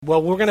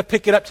Well, we're going to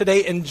pick it up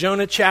today in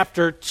Jonah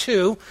chapter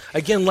 2.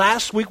 Again,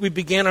 last week we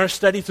began our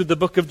study through the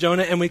book of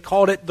Jonah, and we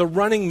called it The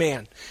Running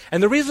Man.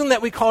 And the reason that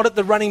we called it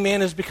The Running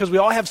Man is because we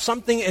all have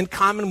something in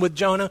common with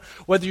Jonah.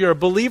 Whether you're a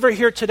believer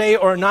here today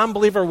or a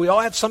non-believer, we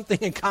all have something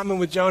in common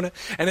with Jonah,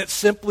 and it's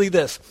simply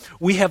this.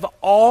 We have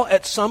all,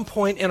 at some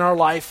point in our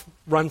life,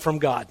 run from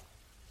God.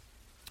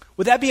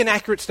 Would that be an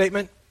accurate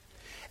statement?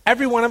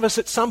 Every one of us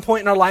at some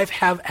point in our life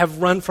have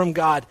run from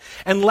God.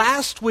 And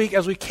last week,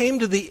 as we came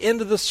to the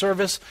end of the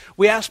service,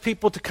 we asked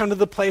people to come to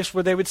the place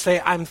where they would say,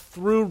 I'm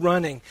through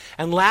running.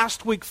 And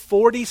last week,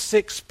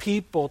 46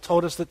 people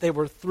told us that they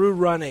were through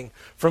running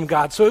from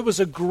God. So it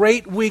was a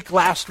great week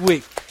last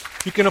week.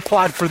 You can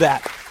applaud for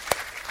that.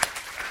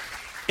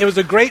 It was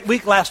a great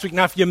week last week.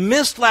 Now, if you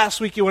missed last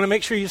week, you want to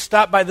make sure you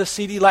stop by the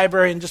CD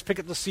library and just pick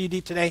up the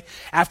CD today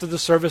after the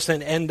service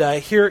and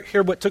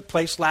hear what took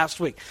place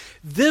last week.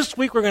 This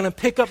week, we're going to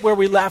pick up where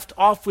we left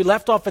off. We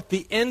left off at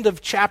the end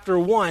of chapter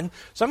 1.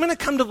 So I'm going to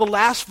come to the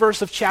last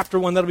verse of chapter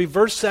 1. That'll be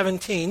verse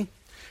 17.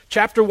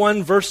 Chapter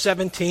 1, verse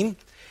 17.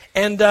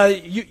 And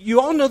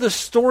you all know the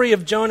story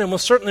of Jonah, and we'll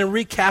certainly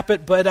recap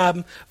it.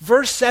 But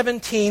verse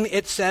 17,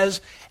 it says,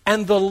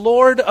 and the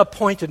Lord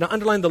appointed, now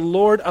underline the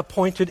Lord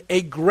appointed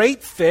a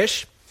great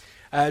fish,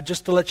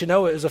 just to let you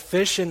know, it was a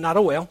fish and not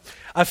a whale,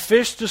 a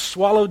fish to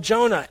swallow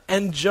Jonah.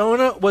 And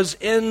Jonah was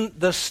in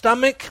the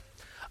stomach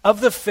of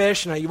the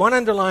fish. Now you want to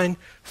underline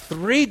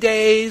 3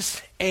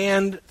 days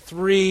and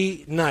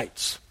 3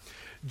 nights.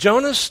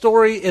 Jonah's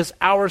story is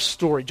our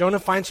story. Jonah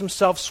finds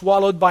himself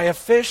swallowed by a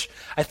fish.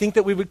 I think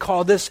that we would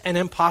call this an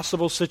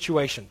impossible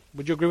situation.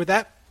 Would you agree with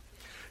that?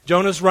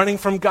 Jonah's running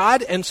from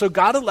God, and so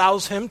God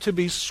allows him to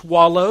be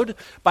swallowed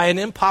by an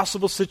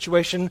impossible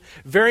situation,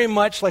 very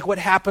much like what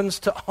happens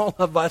to all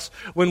of us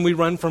when we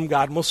run from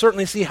God. And we'll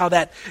certainly see how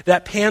that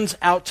pans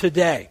out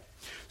today.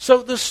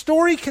 So the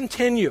story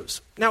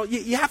continues. Now,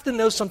 you have to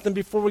know something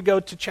before we go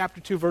to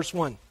chapter 2, verse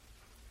 1.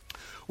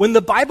 When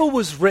the Bible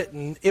was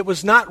written, it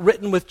was not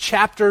written with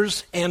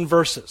chapters and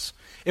verses.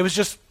 It was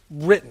just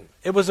written.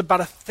 It was about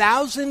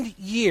 1,000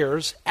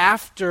 years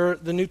after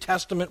the New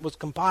Testament was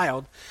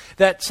compiled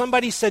that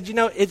somebody said,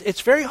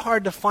 it's very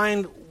hard to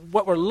find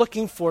what we're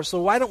looking for,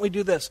 so why don't we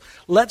do this?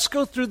 Let's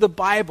go through the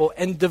Bible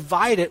and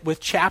divide it with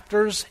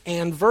chapters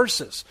and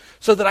verses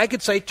so that I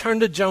could say, turn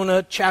to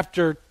Jonah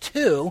chapter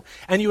 2,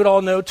 and you would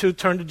all know to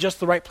turn to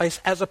just the right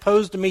place as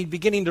opposed to me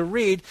beginning to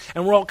read,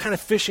 and we're all kind of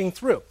fishing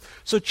through.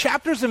 So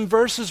chapters and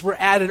verses were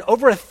added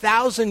over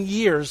 1,000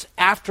 years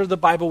after the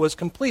Bible was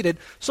completed,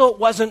 so it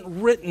wasn't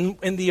written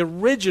in the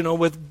original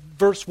with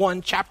verse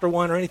 1, chapter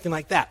 1, or anything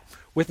like that.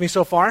 With me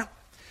so far?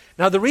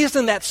 Now, the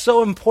reason that's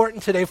so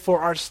important today for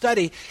our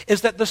study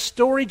is that the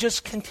story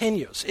just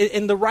continues.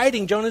 In the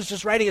writing, Jonah's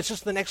just writing, it's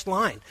just the next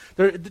line.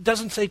 It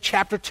doesn't say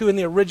chapter 2 in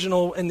the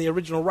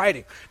original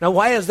writing. Now,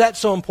 why is that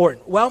so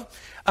important? Well,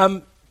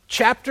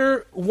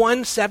 chapter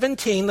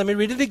 1:17, let me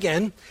read it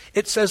again.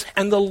 It says,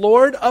 and the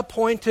Lord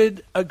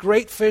appointed a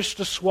great fish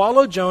to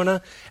swallow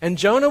Jonah, and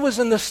Jonah was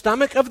in the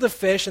stomach of the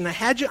fish, and I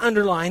had you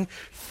underline,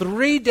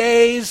 3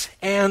 days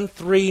and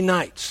 3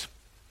 nights.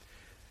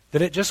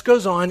 Then it just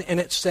goes on, and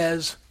it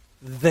says,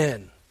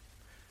 then.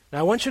 Now,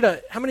 I want you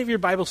to, how many of your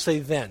Bibles say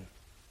then?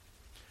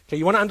 Okay,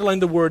 you want to underline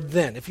the word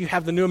then. If you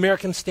have the New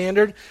American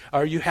Standard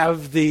or you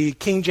have the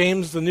King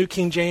James, the New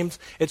King James,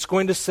 it's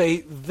going to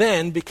say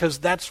then because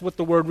that's what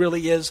the word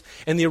really is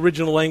in the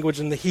original language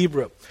in the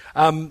Hebrew.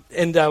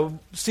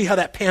 See how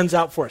that pans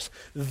out for us.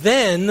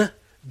 Then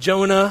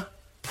Jonah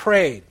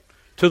prayed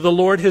to the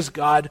Lord his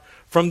God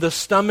from the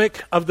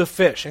stomach of the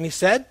fish. And he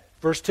said,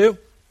 verse 2,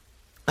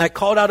 I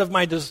called out of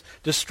my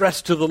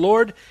distress to the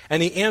Lord,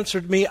 and he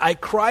answered me. I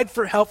cried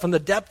for help from the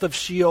depth of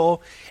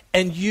Sheol,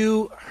 and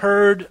you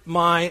heard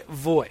my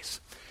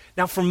voice.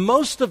 Now, for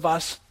most of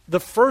us, the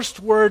first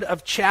word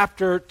of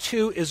chapter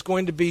 2 is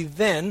going to be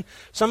then.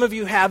 Some of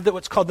you have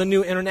what's called the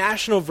New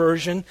International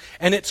Version,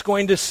 and it's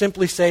going to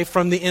simply say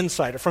from the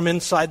inside, or from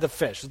inside the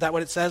fish. Is that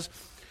what it says?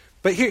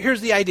 But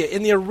here's the idea.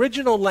 In the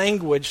original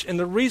language, and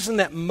the reason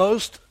that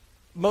most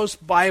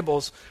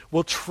Bibles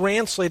will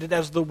translate it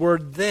as the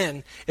word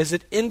then is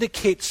it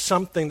indicates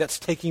something that's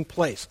taking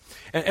place.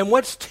 And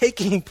what's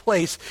taking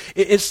place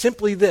is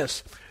simply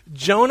this.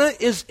 Jonah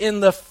is in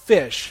the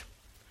fish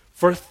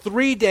for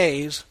 3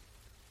 days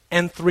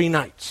and 3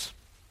 nights.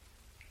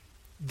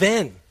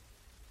 Then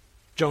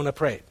Jonah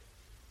prayed.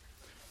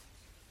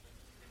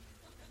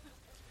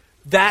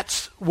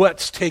 That's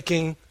what's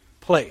taking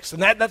place.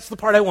 And that's the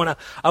part I want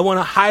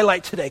to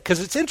highlight today, because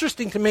it's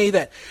interesting to me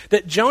that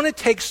Jonah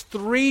takes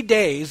 3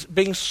 days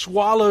being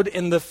swallowed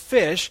in the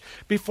fish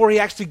before he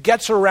actually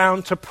gets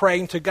around to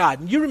praying to God.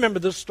 And you remember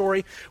this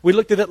story. We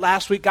looked at it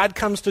last week. God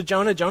comes to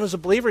Jonah. Jonah's a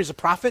believer. He's a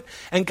prophet.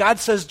 And God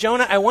says,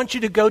 Jonah, I want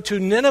you to go to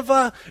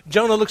Nineveh.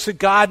 Jonah looks at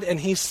God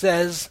and he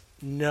says,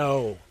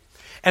 no.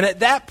 And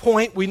at that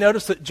point, we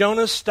notice that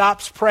Jonah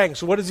stops praying.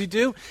 So what does he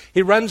do?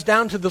 He runs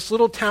down to this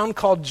little town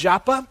called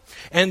Joppa,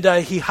 and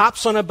he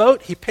hops on a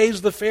boat. He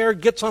pays the fare,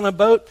 gets on a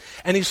boat,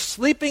 and he's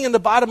sleeping in the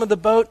bottom of the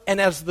boat. And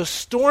as the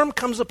storm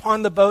comes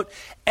upon the boat,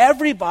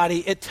 everybody,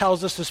 it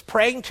tells us, is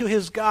praying to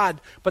his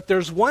God. But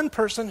there's one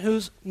person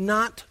who's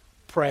not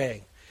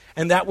praying,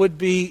 and that would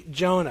be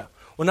Jonah.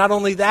 Well, not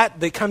only that,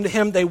 they come to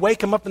him, they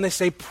wake him up, and they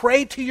say,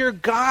 "Pray to your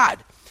God."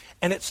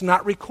 And it's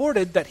not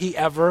recorded that he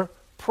ever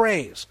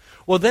prays.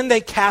 Well, then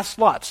they cast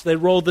lots. They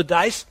roll the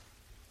dice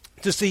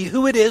to see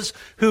who it is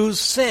whose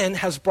sin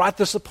has brought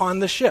this upon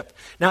the ship.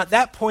 Now, at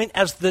that point,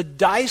 as the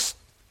dice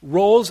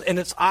rolls, and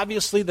it's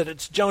obviously that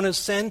it's Jonah's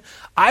sin,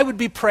 I would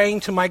be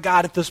praying to my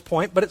God at this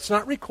point, but it's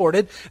not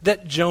recorded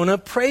that Jonah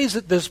prays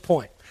at this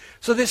point.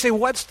 So they say,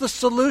 what's the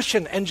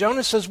solution? And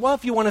Jonah says, well,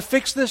 if you want to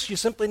fix this, you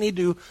simply need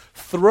to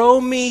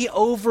throw me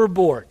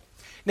overboard.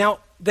 Now,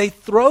 they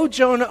throw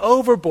Jonah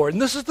overboard,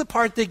 and this is the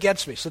part that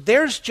gets me. So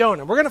there's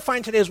Jonah. We're going to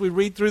find today as we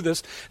read through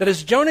this that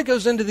as Jonah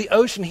goes into the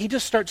ocean, he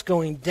just starts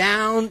going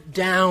down,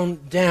 down,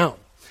 down.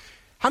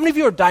 How many of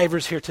you are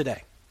divers here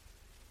today?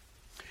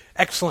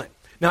 Excellent.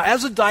 Now,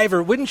 as a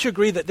diver, wouldn't you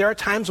agree that there are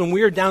times when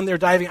we are down there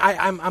diving?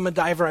 I'm a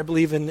diver. I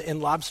believe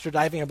in lobster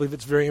diving. I believe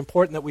it's very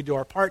important that we do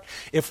our part.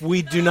 If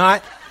we do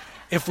not,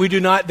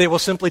 they will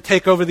simply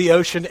take over the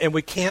ocean, and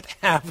we can't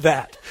have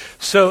that.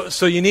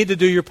 So you need to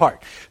do your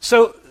part.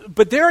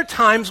 But there are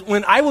times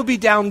when I will be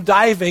down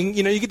diving,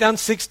 you get down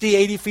 60,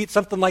 80 feet,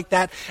 something like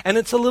that, and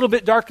it's a little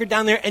bit darker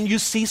down there, and you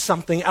see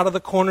something out of the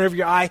corner of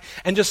your eye,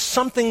 and just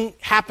something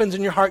happens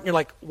in your heart, and you're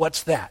like,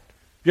 what's that?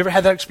 You ever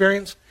had that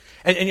experience?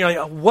 And you're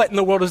like, what in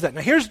the world is that?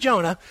 Now, here's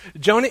Jonah.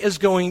 Jonah is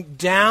going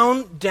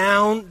down,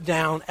 down,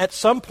 down. At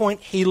some point,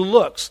 he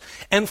looks,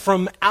 and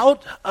from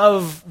out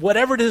of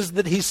whatever it is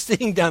that he's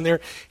seeing down there,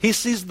 he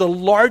sees the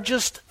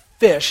largest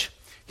fish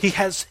he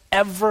has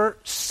ever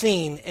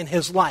seen in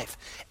his life.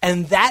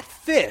 And that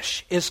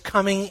fish is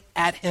coming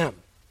at him.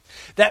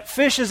 That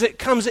fish, as it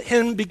comes at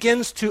him,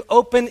 begins to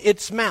open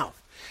its mouth.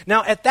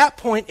 Now, at that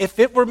point, if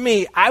it were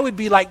me, I would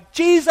be like,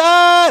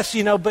 Jesus,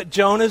 but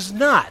Jonah's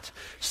not.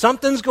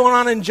 Something's going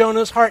on in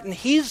Jonah's heart, and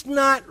he's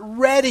not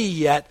ready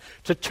yet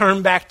to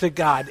turn back to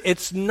God.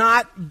 It's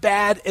not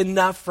bad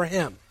enough for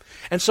him.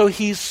 And so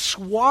he's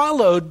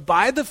swallowed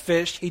by the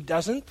fish. He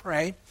doesn't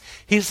pray.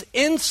 He's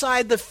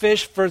inside the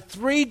fish for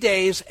 3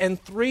 days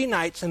and 3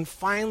 nights, and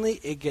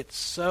finally it gets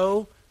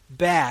so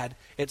bad,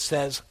 it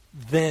says,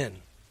 then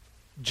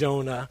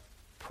Jonah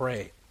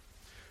prayed.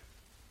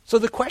 So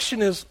the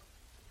question is,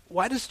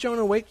 why does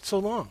Jonah wait so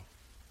long?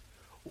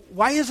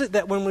 Why is it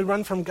that when we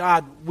run from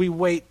God, we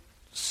wait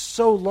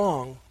so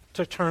long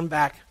to turn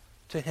back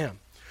to him?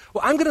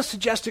 Well, I'm going to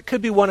suggest it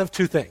could be one of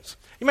two things.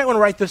 You might want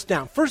to write this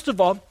down. First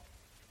of all,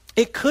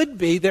 it could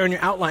be, there in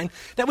your outline,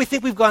 that we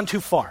think we've gone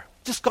too far,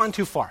 just gone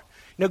too far.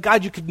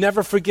 God, you could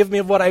never forgive me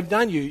of what I've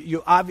done.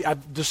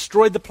 I've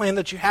destroyed the plan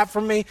that you have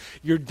for me.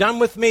 You're done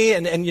with me,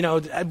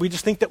 and we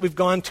just think that we've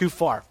gone too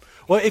far.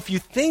 Well, if you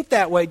think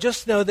that way,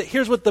 just know that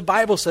here's what the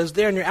Bible says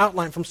there in your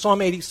outline from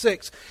Psalm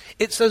 86.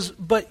 It says,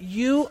 "But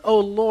you, O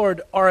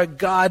Lord, are a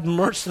God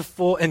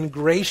merciful and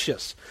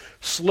gracious,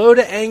 slow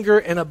to anger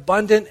and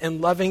abundant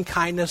in loving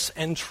kindness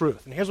and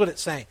truth." And here's what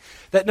it's saying,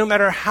 that no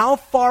matter how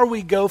far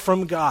we go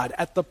from God,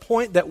 at the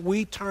point that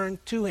we turn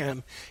to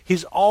him,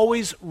 he's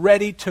always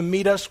ready to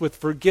meet us with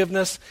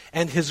forgiveness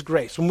and his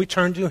grace when we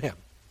turn to him.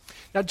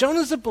 Now,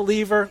 Jonah's a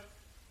believer.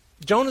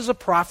 Jonah's a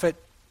prophet.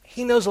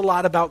 He knows a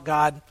lot about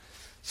God.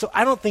 So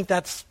I don't think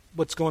that's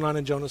what's going on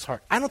in Jonah's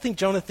heart. I don't think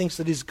Jonah thinks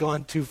that he's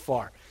gone too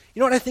far. You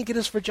know what I think it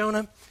is for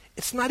Jonah?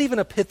 It's not even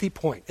a pithy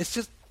point.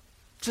 It's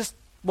just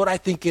what I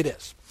think it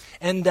is.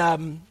 And,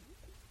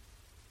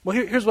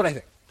 here's what I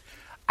think.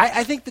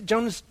 I think that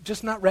Jonah's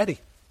just not ready.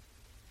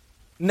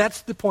 And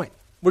that's the point.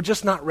 We're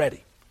just not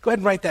ready. Go ahead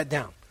and write that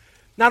down.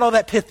 Not all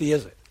that pithy,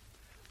 is it?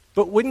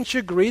 But wouldn't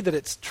you agree that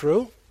it's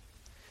true?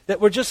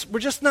 That we're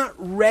just not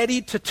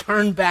ready to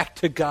turn back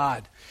to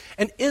God.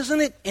 And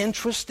isn't it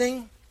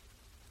interesting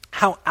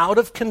how out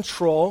of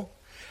control,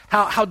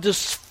 how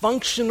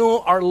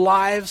dysfunctional our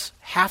lives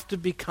have to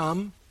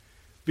become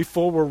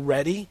before we're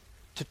ready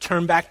to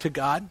turn back to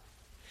God?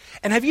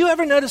 And have you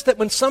ever noticed that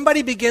when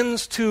somebody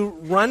begins to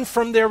run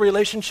from their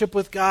relationship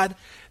with God,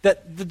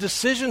 that the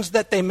decisions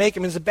that they make,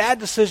 it's a bad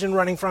decision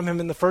running from him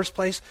in the first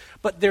place,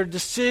 but their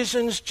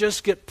decisions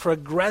just get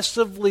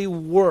progressively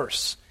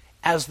worse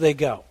as they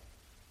go?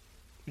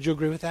 Would you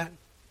agree with that?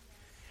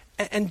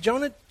 And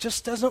Jonah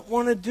just doesn't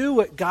want to do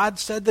what God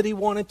said that he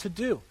wanted to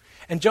do.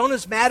 And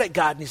Jonah's mad at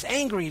God, and he's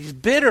angry, he's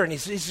bitter, and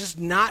he's just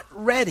not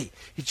ready.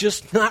 He's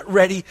just not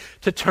ready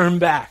to turn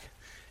back.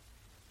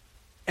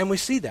 And we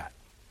see that.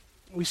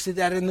 We see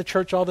that in the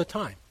church all the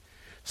time.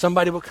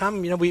 Somebody will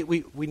come,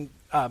 we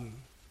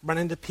run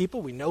into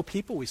people, we know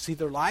people, we see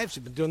their lives,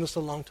 we've been doing this a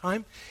long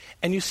time,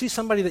 and you see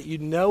somebody that you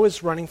know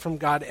is running from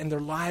God, and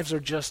their lives are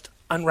just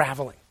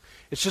unraveling.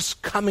 It's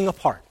just coming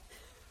apart.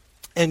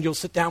 And you'll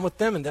sit down with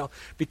them, and they'll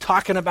be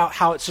talking about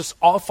how it's just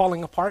all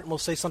falling apart, and we'll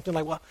say something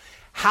like, well,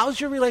 how's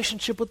your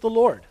relationship with the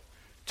Lord?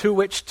 To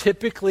which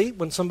typically,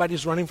 when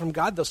somebody's running from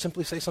God, they'll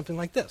simply say something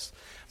like this.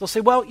 They'll say,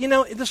 well,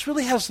 this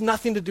really has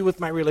nothing to do with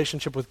my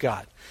relationship with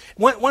God.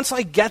 Once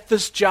I get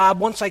this job,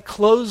 once I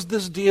close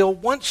this deal,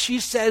 once she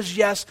says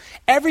yes,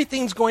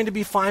 everything's going to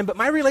be fine, but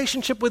my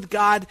relationship with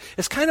God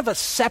is kind of a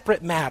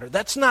separate matter.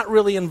 That's not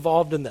really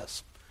involved in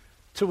this.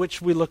 To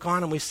which we look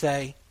on and we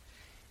say,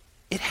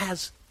 it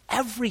has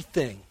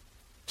everything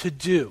to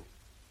do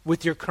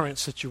with your current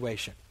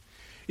situation.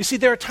 You see,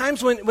 there are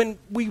times when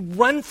we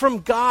run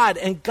from God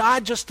and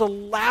God just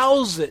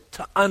allows it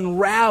to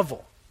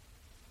unravel.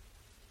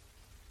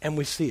 And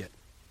we see it.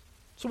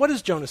 So what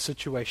is Jonah's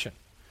situation?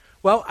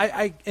 Well,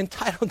 I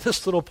entitled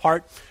this little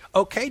part,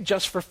 okay,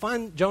 just for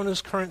fun,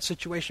 Jonah's current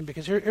situation,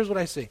 because here's what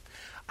I see.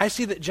 I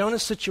see that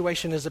Jonah's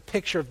situation is a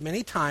picture of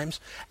many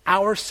times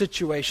our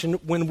situation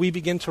when we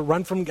begin to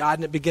run from God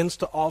and it begins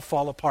to all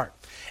fall apart.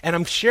 And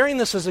I'm sharing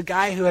this as a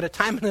guy who at a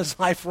time in his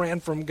life ran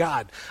from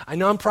God. I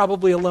know I'm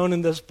probably alone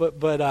in this,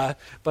 but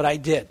I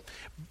did.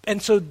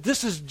 And so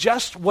this is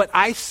just what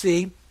I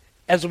see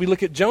as we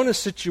look at Jonah's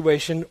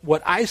situation,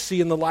 what I see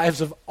in the lives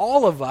of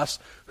all of us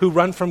who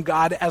run from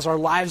God as our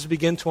lives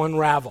begin to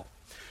unravel.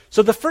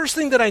 So the first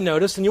thing that I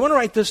noticed, and you want to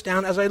write this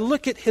down, as I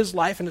look at his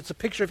life, and it's a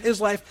picture of his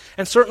life,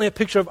 and certainly a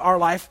picture of our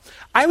life,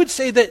 I would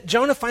say that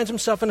Jonah finds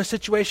himself in a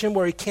situation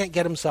where he can't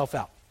get himself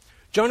out.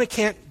 Jonah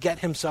can't get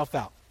himself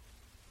out.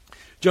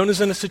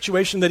 Jonah's in a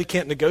situation that he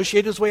can't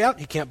negotiate his way out.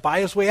 He can't buy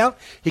his way out.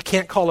 He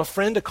can't call a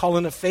friend to call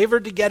in a favor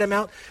to get him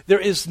out. There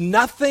is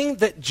nothing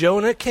that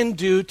Jonah can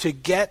do to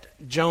get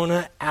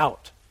Jonah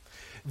out.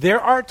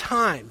 There are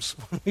times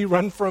when we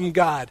run from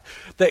God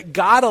that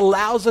God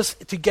allows us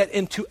to get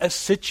into a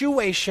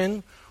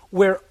situation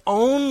where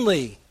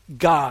only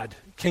God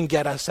can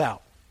get us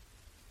out.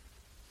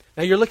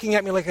 Now you're looking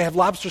at me like I have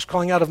lobsters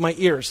crawling out of my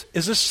ears.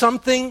 Is this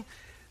something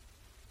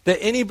that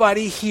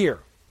anybody here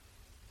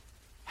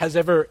has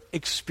ever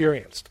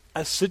experienced?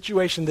 A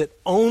situation that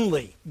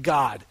only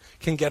God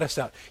can get us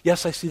out.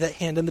 Yes, I see that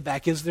hand in the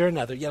back. Is there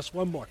another? Yes,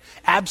 one more.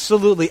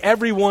 Absolutely,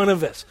 every one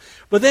of us.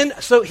 But then,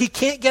 so he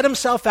can't get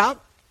himself out.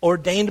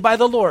 Ordained by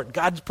the Lord.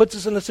 God puts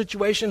us in a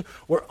situation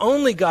where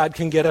only God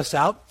can get us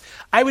out.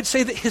 I would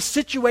say that his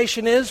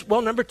situation is,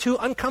 well, number 2,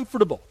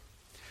 uncomfortable.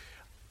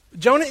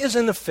 Jonah is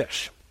in a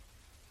fish.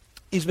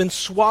 He's been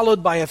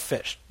swallowed by a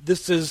fish.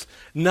 This is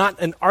not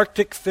an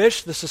Arctic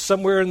fish. This is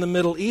somewhere in the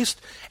Middle East.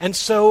 And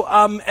so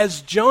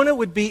as Jonah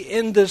would be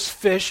in this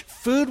fish,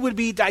 food would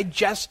be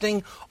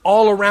digesting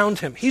all around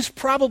him. He's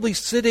probably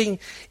sitting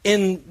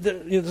in,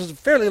 this is a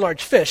fairly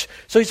large fish,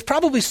 so he's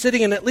probably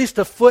sitting in at least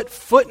a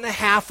foot and a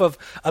half of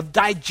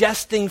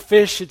digesting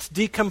fish. It's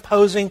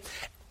decomposing.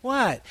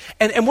 What?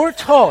 And we're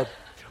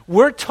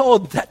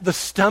told that the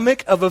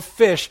stomach of a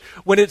fish,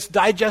 when it's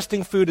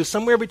digesting food, is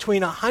somewhere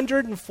between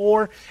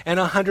 104 and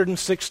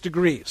 106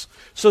 degrees.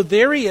 So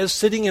there he is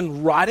sitting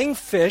in rotting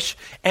fish,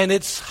 and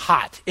it's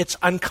hot. It's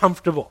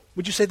uncomfortable.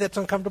 Would you say that's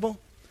uncomfortable?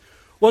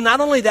 Well,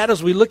 not only that,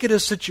 as we look at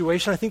his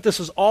situation, I think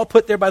this is all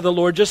put there by the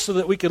Lord just so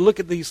that we could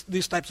look at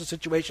these types of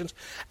situations.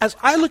 As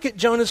I look at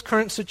Jonah's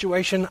current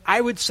situation,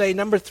 I would say,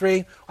 number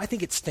 3, I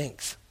think it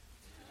stinks.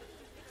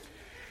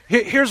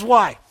 Here's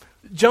why.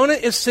 Jonah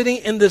is sitting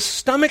in the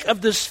stomach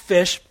of this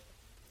fish.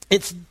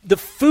 It's the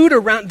food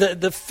around,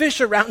 the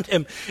fish around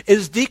him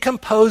is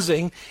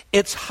decomposing.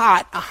 It's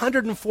hot,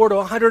 104 to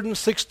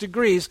 106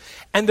 degrees,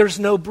 and there's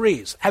no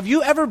breeze. Have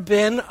you ever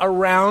been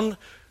around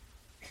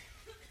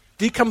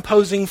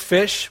decomposing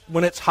fish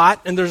when it's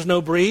hot and there's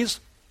no breeze?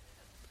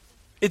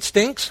 It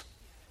stinks?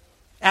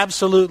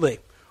 Absolutely.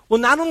 Well,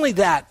 not only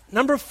that,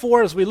 number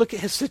 4, as we look at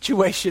his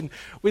situation,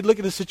 we look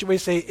at his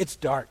situation and say, it's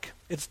dark.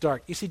 It's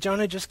dark. You see,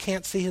 Jonah just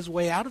can't see his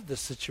way out of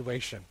this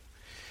situation.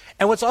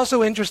 And what's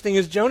also interesting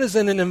is Jonah's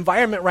in an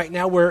environment right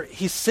now where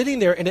he's sitting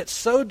there and it's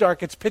so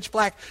dark, it's pitch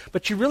black,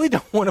 but you really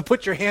don't want to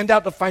put your hand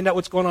out to find out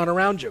what's going on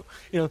around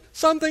you.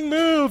 Something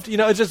moved.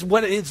 It's just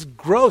it's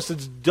gross.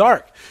 It's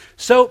dark.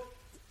 So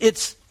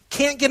it's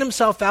can't get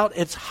himself out.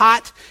 It's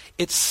hot.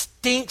 It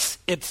stinks.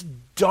 It's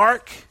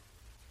dark.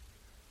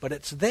 But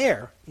it's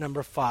there,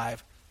 number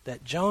 5,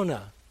 that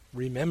Jonah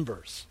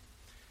remembers.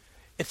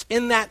 It's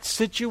in that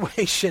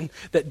situation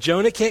that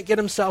Jonah can't get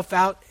himself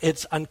out.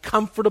 It's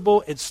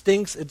uncomfortable. It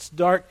stinks. It's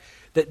dark.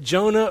 That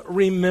Jonah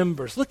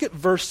remembers. Look at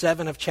verse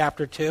 7 of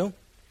chapter 2.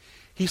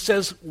 He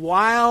says,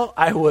 while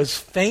I was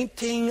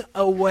fainting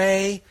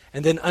away,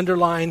 and then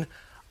underline,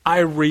 I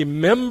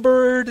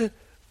remembered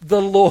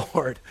the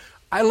Lord.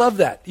 I love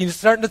that. You're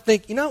starting to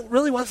think, it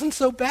really wasn't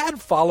so bad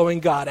following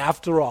God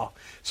after all.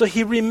 So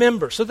he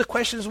remembers. So the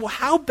question is, well,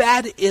 how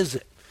bad is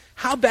it?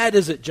 How bad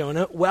is it,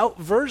 Jonah? Well,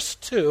 verse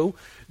 2,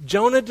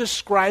 Jonah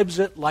describes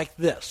it like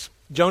this.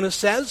 Jonah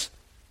says,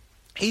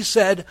 he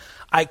said,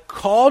 I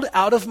called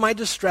out of my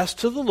distress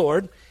to the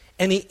Lord,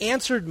 and he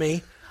answered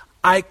me.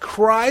 I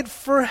cried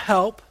for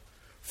help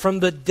from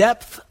the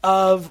depth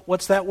of,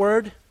 what's that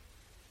word?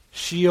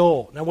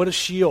 Sheol. Now, what is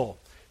Sheol?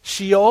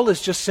 Sheol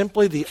is just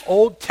simply the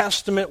Old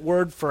Testament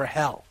word for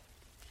hell.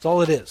 That's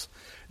all it is.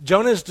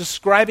 Jonah is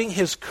describing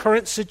his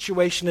current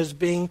situation as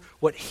being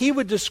what he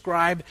would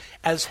describe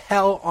as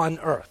hell on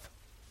earth.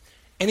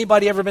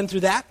 Anybody ever been through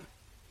that?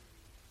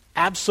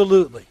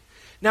 Absolutely.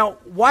 Now,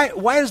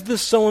 why is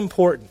this so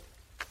important?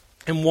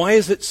 And why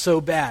is it so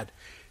bad?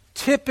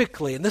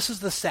 Typically, and this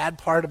is the sad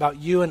part about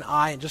you and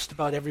I and just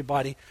about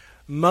everybody,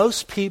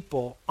 most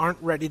people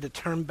aren't ready to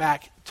turn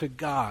back to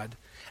God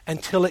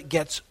until it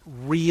gets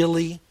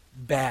really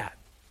bad.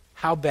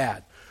 How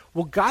bad?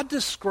 Well, God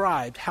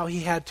described how he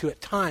had to, at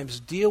times,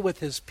 deal with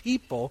his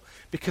people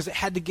because it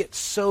had to get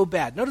so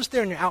bad. Notice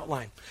there in your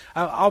outline.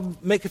 I'll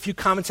make a few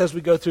comments as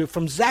we go through.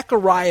 From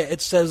Zechariah,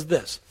 it says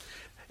this.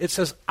 It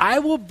says, I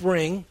will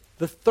bring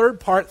the third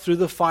part through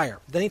the fire.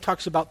 Then he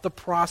talks about the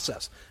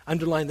process.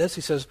 Underline this.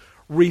 He says,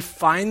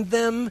 refine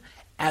them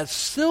as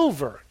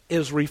silver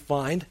is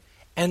refined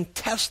and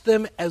test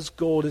them as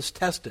gold is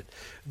tested.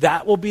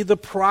 That will be the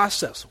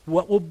process.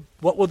 What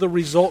will the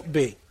result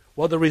be?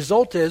 Well, the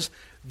result is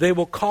they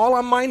will call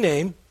on my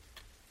name,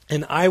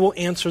 and I will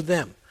answer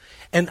them.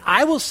 And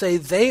I will say,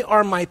 they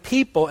are my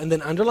people, and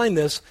then underline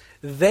this,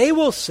 they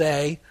will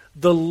say,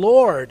 the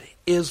Lord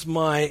is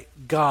my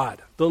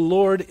God. The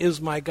Lord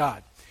is my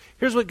God.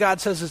 Here's what God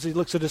says as he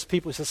looks at his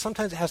people. He says,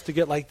 sometimes it has to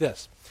get like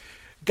this.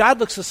 God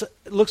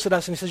looks at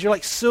us and he says, you're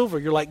like silver,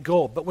 you're like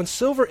gold. But when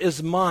silver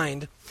is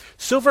mined,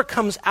 silver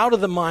comes out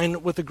of the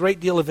mine with a great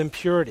deal of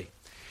impurity.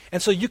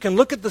 And so you can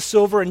look at the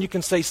silver and you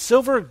can say,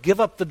 silver, give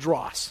up the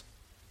dross.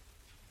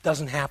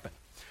 Doesn't happen.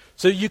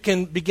 So you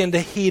can begin to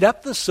heat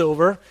up the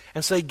silver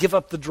and say, give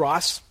up the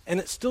dross, and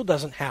it still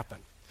doesn't happen.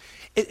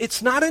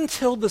 It's not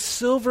until the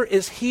silver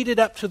is heated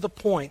up to the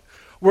point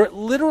where it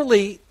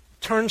literally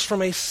turns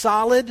from a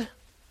solid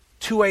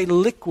to a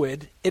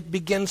liquid, it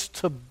begins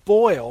to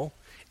boil.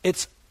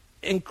 It's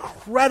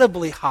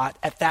incredibly hot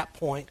at that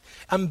point,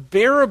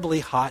 unbearably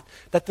hot,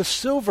 that the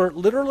silver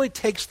literally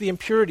takes the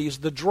impurities,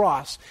 the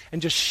dross,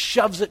 and just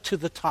shoves it to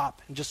the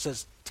top and just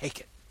says, take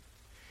it.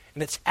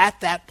 And it's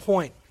at that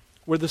point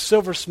where the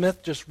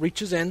silversmith just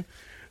reaches in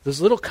this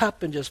little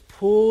cup and just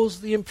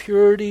pulls the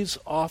impurities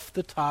off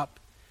the top,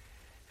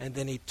 and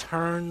then he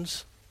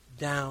turns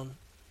down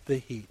the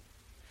heat.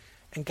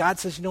 And God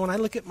says, when I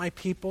look at my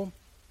people,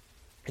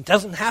 it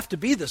doesn't have to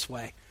be this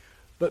way,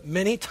 but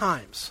many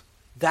times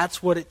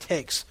that's what it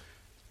takes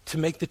to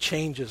make the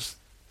changes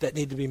that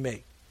need to be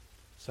made.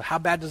 So how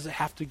bad does it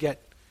have to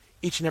get?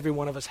 Each and every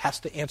one of us has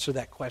to answer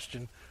that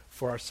question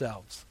for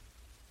ourselves.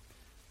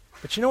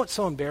 But you know what's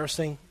so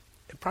embarrassing?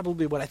 And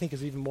probably what I think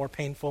is even more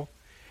painful?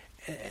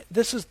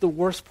 This is the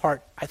worst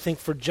part, I think,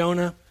 for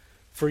Jonah,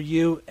 for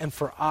you, and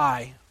for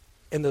I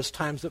in those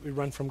times that we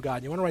run from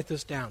God. You want to write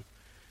this down.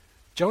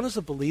 Jonah's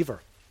a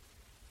believer.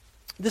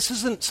 This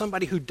isn't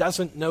somebody who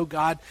doesn't know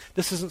God.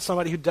 This isn't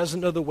somebody who doesn't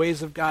know the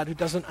ways of God, who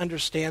doesn't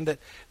understand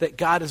that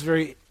God is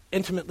very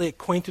intimately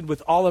acquainted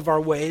with all of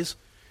our ways.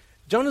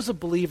 Jonah's a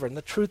believer, and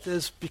the truth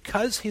is,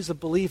 because he's a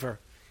believer,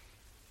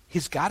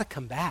 he's got to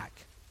come back.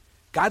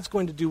 God's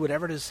going to do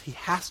whatever it is he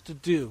has to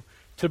do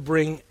to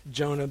bring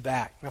Jonah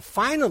back. Now,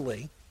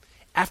 finally,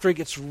 after it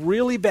gets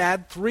really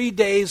bad, 3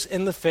 days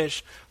in the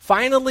fish,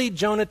 finally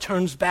Jonah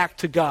turns back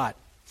to God.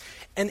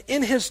 And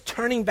in his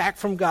turning back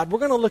from God, we're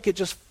going to look at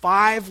just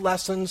 5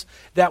 lessons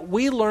that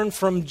we learn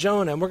from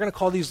Jonah. And we're going to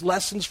call these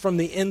lessons from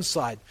the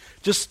inside.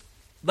 Just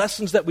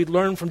lessons that we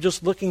learn from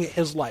just looking at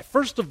his life.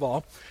 First of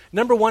all,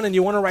 number 1, and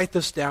you want to write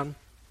this down,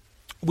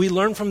 we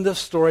learn from this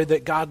story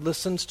that God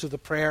listens to the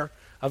prayer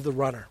of the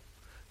runner.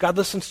 God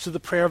listens to the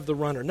prayer of the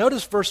runner.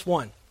 Notice verse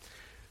 1.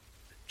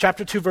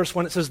 Chapter 2, verse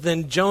 1, it says,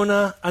 then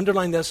Jonah,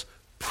 underline this,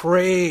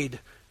 prayed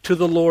to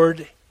the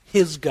Lord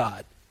his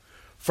God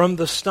from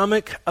the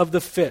stomach of the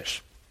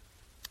fish.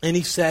 And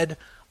he said,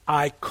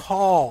 I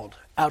called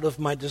out of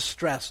my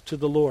distress to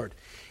the Lord,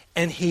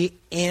 and he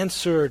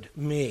answered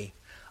me.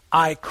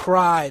 I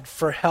cried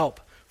for help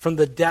from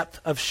the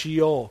depth of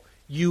Sheol.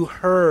 You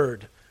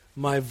heard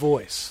my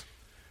voice.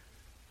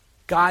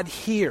 God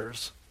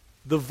hears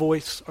the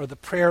voice or the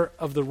prayer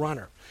of the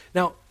runner.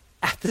 Now,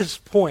 at this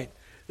point,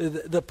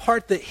 the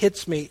part that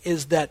hits me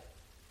is that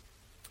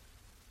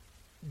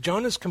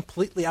Jonah's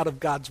completely out of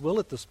God's will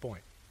at this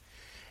point.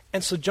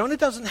 And so Jonah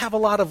doesn't have a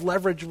lot of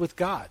leverage with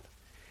God.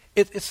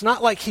 It's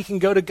not like he can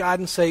go to God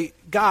and say,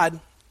 God,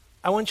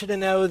 I want you to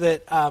know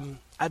that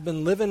I've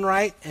been living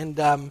right, and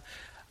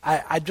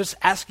I'm just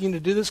asking you to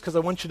do this because I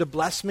want you to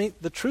bless me.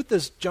 The truth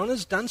is,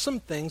 Jonah's done some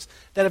things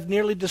that have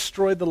nearly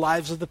destroyed the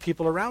lives of the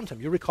people around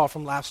him. You recall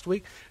from last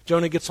week,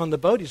 Jonah gets on the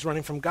boat. He's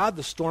running from God.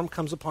 The storm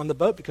comes upon the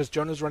boat because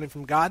Jonah's running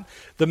from God.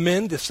 The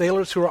men, the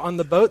sailors who are on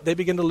the boat, they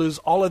begin to lose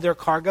all of their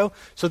cargo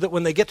so that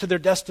when they get to their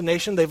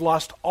destination, they've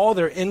lost all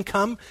their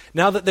income.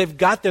 Now that they've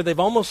got there, they've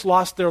almost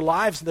lost their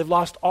lives. They've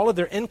lost all of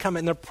their income,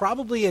 and they're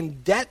probably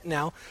in debt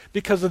now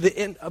because of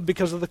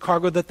the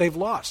cargo that they've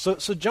lost.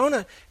 So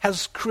Jonah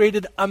has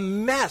created a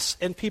mess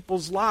in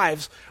people's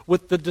lives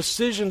with the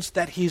decisions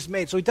that he's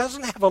made. So he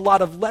doesn't have a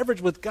lot of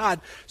leverage with God.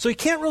 So he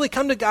can't really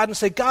come to God and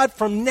say, God,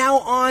 from now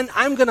on,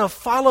 I'm going to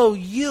follow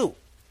you.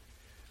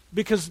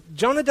 Because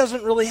Jonah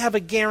doesn't really have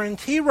a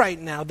guarantee right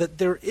now that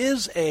there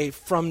is a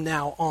from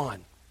now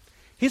on.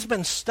 He's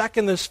been stuck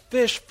in this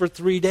fish for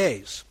 3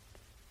 days.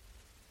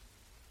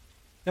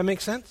 That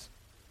makes sense?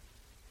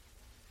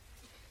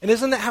 And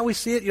isn't that how we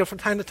see it? From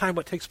time to time,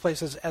 what takes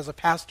place as a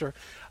pastor,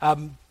 a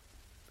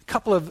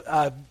couple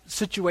of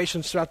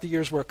situations throughout the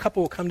years where a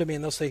couple will come to me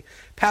and they'll say,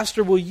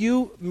 Pastor, will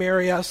you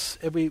marry us?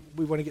 We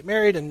want to get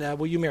married, and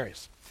will you marry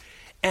us?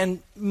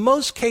 And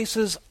most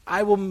cases,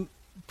 I will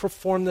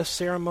perform this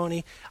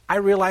ceremony. I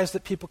realize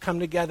that people come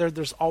together.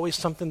 There's always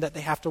something that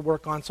they have to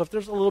work on. So if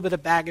there's a little bit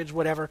of baggage,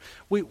 whatever,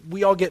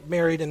 we all get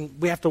married and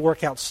we have to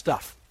work out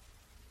stuff.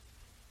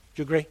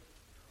 Do you agree?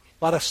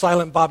 A lot of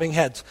silent bobbing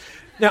heads.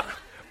 Now,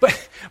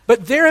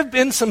 but there have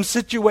been some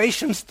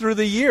situations through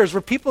the years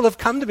where people have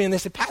come to me and they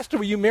say, Pastor,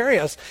 will you marry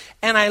us?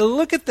 And I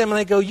look at them and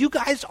I go, you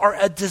guys are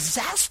a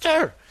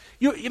disaster.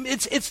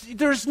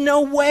 There's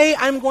no way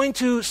I'm going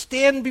to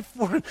stand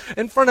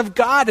in front of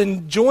God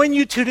and join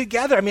you two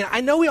together. I mean, I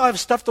know we all have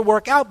stuff to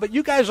work out, but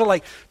you guys are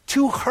like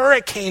two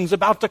hurricanes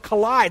about to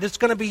collide. It's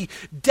going to be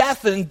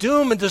death and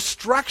doom and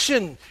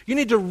destruction. You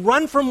need to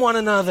run from one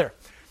another.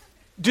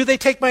 Do they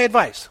take my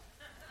advice?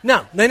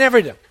 No, they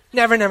never do.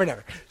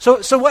 Never.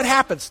 So what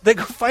happens? They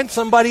go find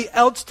somebody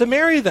else to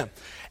marry them.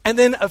 And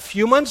then a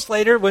few months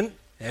later, when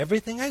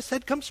everything I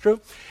said comes true,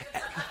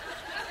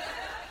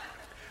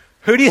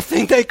 who do you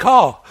think they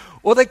call?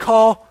 Well, they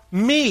call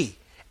me.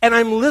 And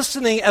I'm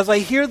listening as I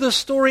hear the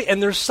story,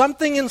 and there's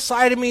something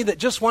inside of me that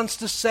just wants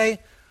to say,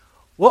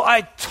 well,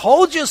 I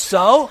told you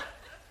so.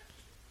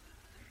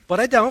 But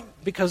I don't,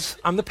 because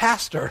I'm the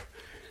pastor.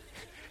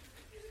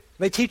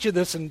 They teach you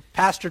this in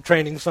pastor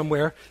training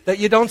somewhere, that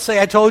you don't say,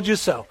 I told you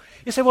so.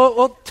 You say,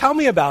 well, tell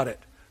me about it.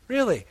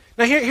 Really?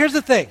 Now, here's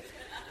the thing.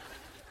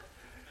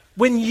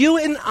 When you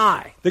and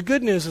I, the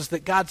good news is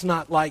that God's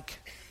not like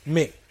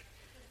me.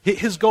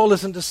 His goal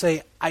isn't to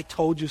say, I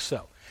told you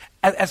so.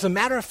 As a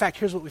matter of fact,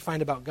 here's what we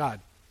find about God.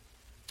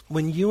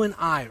 When you and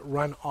I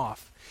run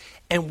off,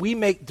 and we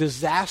make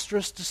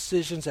disastrous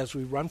decisions as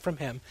we run from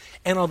him,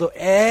 and although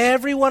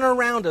everyone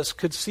around us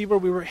could see where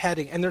we were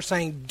heading, and they're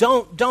saying,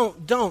 don't,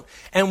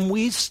 and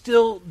we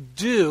still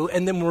do,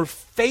 and then we're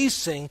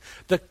facing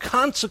the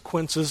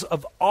consequences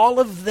of all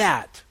of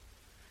that.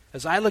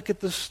 As I look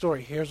at this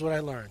story, here's what I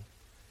learned.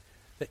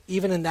 That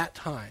even in that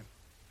time,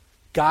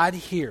 God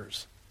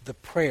hears the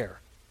prayer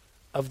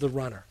of the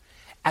runner.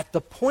 At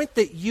the point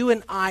that you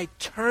and I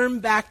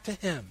turn back to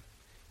him,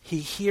 he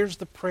hears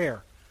the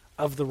prayer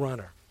of the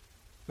runner.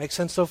 Make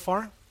sense so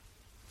far?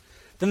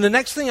 Then the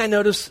next thing I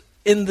notice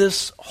in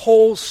this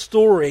whole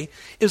story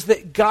is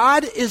that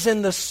God is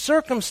in the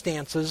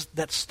circumstances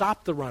that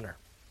stop the runner.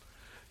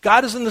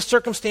 God is in the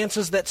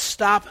circumstances that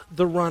stop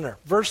the runner.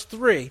 Verse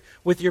 3,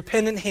 with your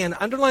pen in hand,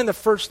 underline the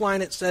first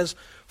line. It says,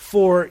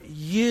 for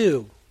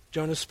you,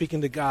 Jonah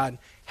speaking to God,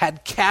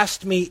 had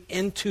cast me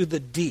into the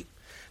deep.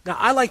 Now,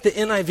 I like the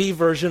NIV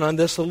version on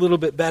this a little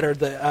bit better.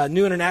 The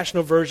New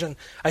International Version,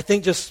 I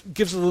think, just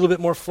gives it a little bit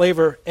more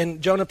flavor.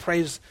 And Jonah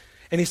prays,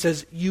 and he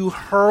says, you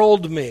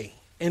hurled me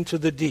into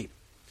the deep.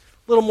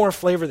 A little more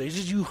flavor there. He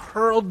says, you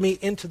hurled me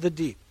into the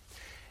deep.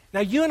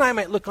 Now, you and I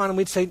might look on and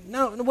we'd say,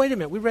 no, wait a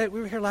minute. We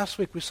were here last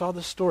week. We saw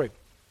this story.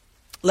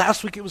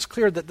 Last week it was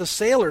clear that the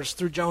sailors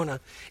threw Jonah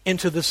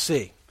into the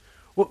sea.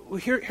 Well,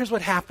 here's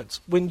what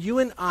happens. When you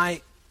and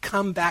I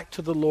come back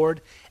to the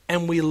Lord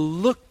and we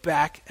look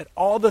back at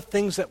all the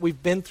things that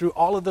we've been through,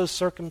 all of those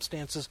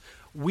circumstances,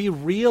 we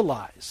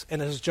realize,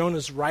 and as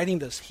Jonah's writing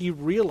this, he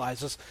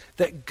realizes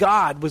that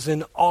God was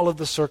in all of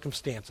the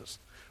circumstances.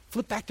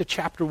 Flip back to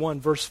chapter 1,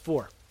 verse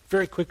 4,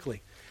 very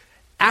quickly.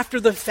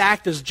 After the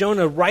fact, as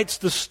Jonah writes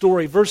the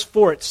story, verse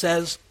 4, it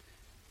says,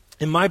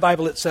 in my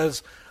Bible it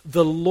says,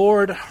 the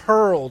Lord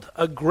hurled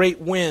a great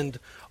wind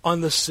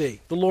on the sea.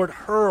 The Lord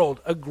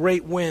hurled a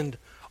great wind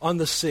on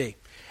the sea.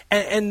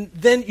 And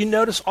then you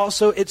notice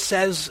also it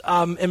says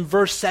in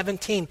verse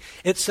 17,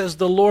 it says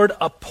the Lord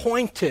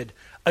appointed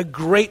a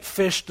great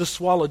fish to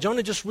swallow.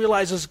 Jonah just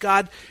realizes,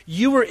 God,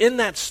 you were in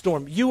that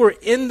storm. You were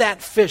in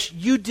that fish.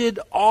 You did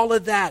all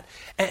of that.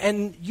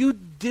 And you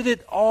did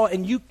it all,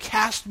 and you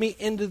cast me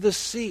into the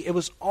sea. It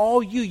was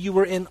all you. You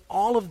were in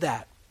all of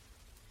that.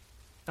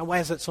 Now, why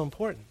is that so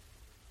important?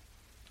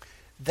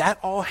 That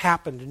all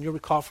happened, and you'll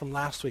recall from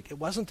last week, it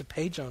wasn't to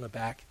pay Jonah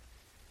back.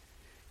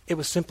 It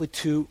was simply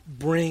to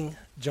bring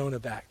Jonah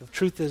back. The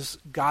truth is,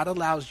 God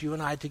allows you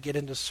and I to get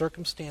into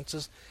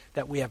circumstances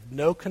that we have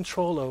no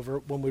control over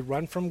when we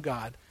run from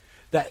God.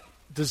 That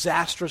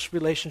disastrous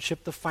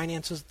relationship, the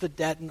finances, the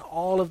debt, and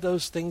all of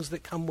those things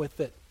that come with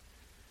it.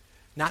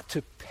 Not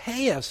to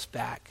pay us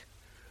back,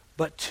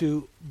 but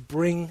to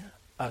bring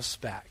us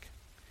back.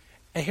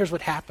 And here's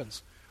what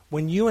happens.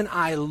 When you and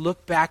I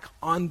look back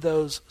on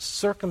those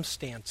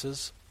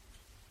circumstances,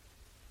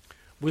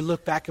 we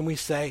look back and we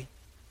say,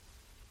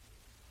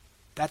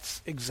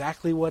 that's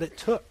exactly what it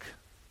took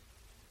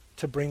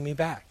to bring me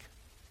back.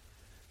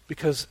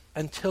 Because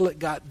until it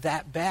got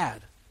that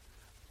bad,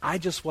 I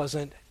just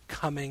wasn't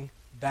coming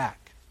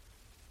back.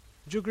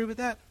 Would you agree with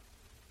that?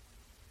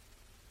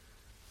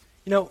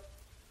 You know,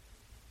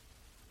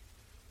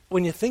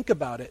 when you think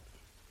about it,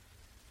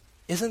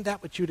 isn't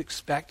that what you'd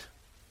expect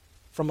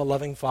from a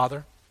loving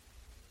father?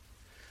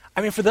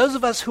 I mean, for those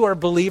of us who are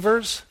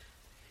believers,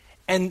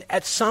 and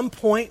at some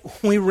point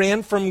we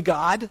ran from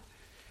God,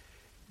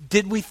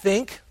 Did we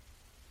think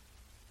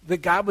that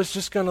God was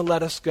just going to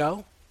let us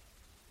go?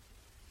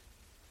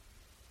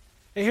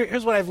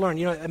 Here's what I've learned.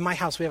 In my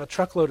house we have a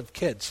truckload of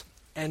kids.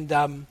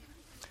 And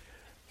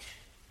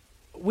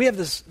we have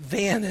this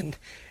van,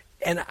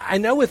 and I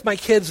know with my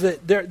kids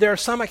that there are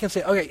some I can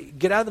say, okay,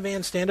 get out of the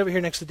van, stand over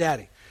here next to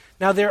Daddy.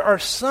 Now, there are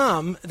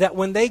some that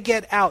when they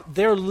get out,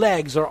 their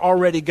legs are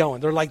already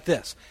going. They're like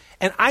this.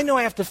 And I know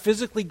I have to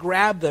physically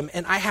grab them,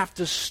 and I have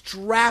to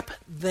strap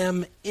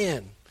them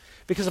in.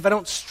 Because if I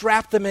don't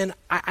strap them in,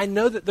 I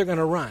know that they're going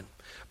to run.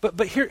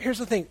 But here's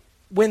the thing.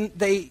 When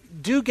they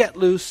do get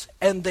loose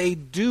and they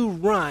do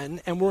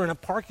run, and we're in a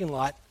parking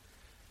lot,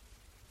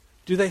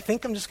 do they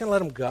think I'm just going to let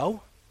them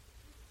go?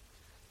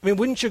 I mean,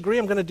 wouldn't you agree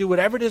I'm going to do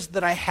whatever it is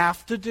that I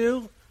have to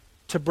do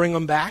to bring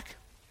them back?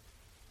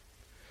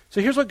 So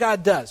here's what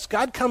God does.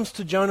 God comes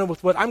to Jonah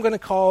with what I'm going to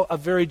call a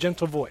very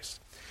gentle voice.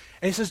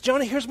 And he says,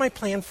 Jonah, here's my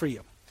plan for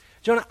you.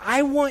 Jonah,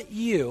 I want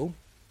you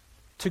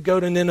to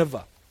go to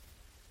Nineveh.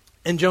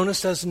 And Jonah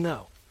says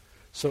no.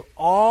 So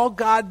all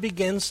God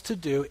begins to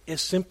do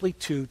is simply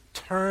to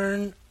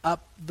turn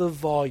up the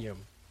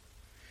volume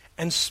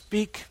and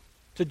speak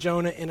to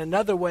Jonah in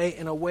another way,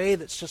 in a way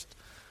that's just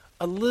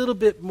a little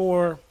bit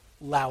more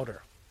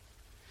louder.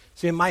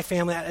 See, in my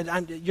family,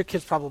 your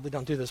kids probably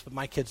don't do this, but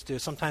my kids do.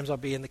 Sometimes I'll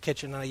be in the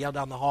kitchen and I yell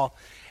down the hall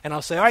and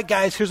I'll say, all right,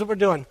 guys, here's what we're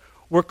doing.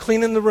 We're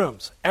cleaning the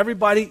rooms.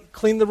 Everybody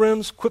clean the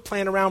rooms. Quit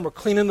playing around. We're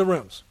cleaning the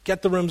rooms.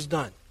 Get the rooms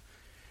done.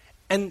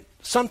 And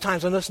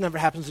sometimes, I know this never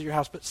happens at your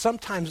house, but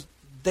sometimes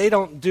they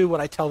don't do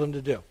what I tell them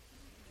to do.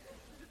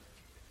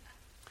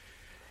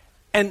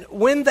 And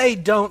when they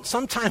don't,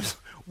 sometimes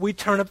we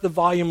turn up the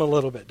volume a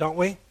little bit, don't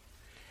we?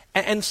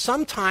 And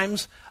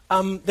sometimes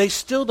they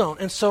still don't.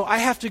 And so I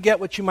have to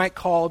get what you might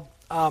call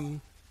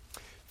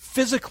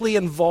physically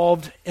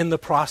involved in the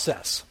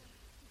process.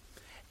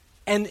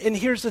 And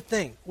here's the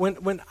thing.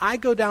 When I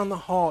go down the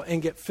hall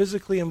and get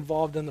physically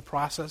involved in the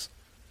process,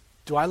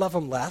 do I love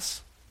them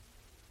less?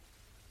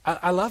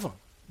 I love them.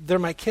 They're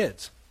my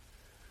kids.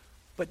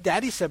 But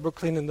Daddy said we're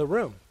cleaning the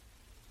room.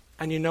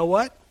 And you know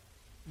what?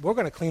 We're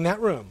going to clean that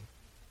room.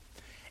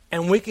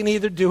 And we can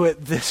either do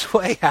it this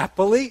way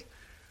happily,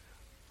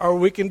 or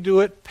we can do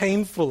it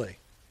painfully.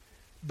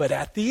 But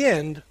at the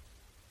end,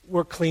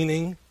 we're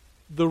cleaning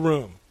the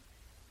room.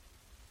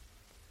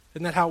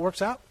 Isn't that how it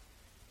works out?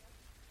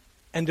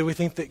 And do we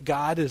think that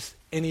God is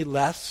any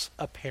less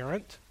a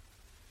parent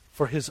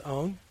for his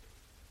own?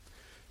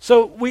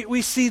 So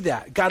we see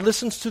that. God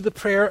listens to the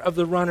prayer of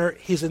the runner.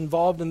 He's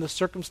involved in the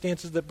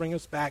circumstances that bring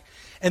us back.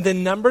 And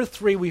then number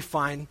 3, we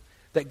find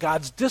that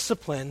God's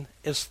discipline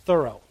is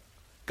thorough.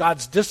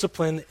 God's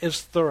discipline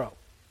is thorough.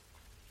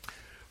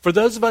 For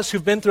those of us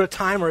who've been through a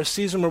time or a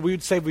season where we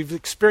would say we've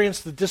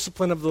experienced the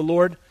discipline of the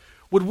Lord,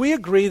 would we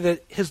agree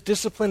that his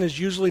discipline is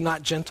usually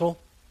not gentle?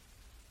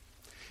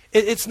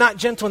 It's not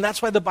gentle, and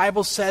that's why the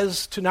Bible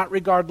says to not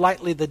regard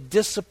lightly the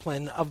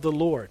discipline of the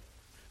Lord.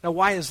 Now,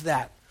 why is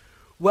that?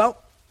 Well,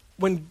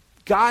 when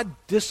God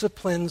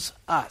disciplines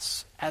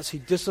us, as he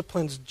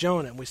disciplines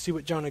Jonah, and we see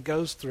what Jonah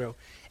goes through,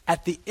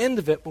 at the end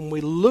of it, when we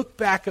look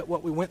back at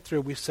what we went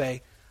through, we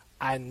say,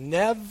 I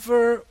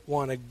never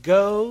want to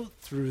go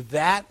through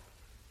that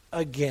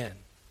again.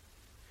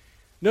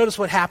 Notice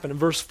what happened in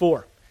verse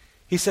 4.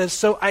 He says,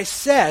 so I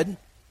said,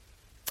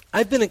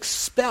 I've been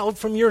expelled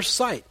from your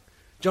sight.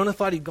 Jonah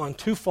thought he'd gone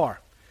too far.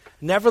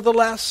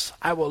 Nevertheless,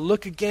 I will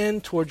look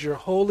again towards your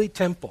holy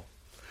temple.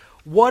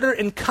 Water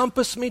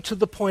encompassed me to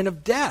the point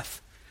of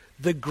death.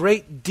 The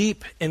great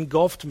deep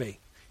engulfed me.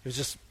 It was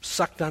just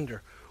sucked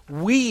under.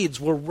 Weeds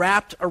were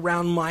wrapped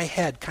around my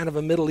head, kind of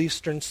a Middle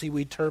Eastern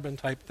seaweed turban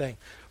type thing.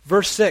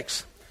 Verse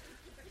 6.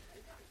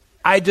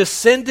 I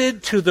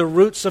descended to the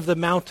roots of the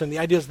mountain. The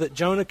idea is that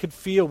Jonah could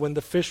feel when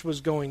the fish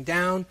was going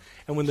down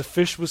and when the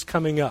fish was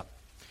coming up.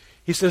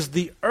 He says,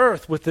 the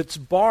earth with its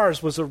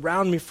bars was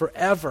around me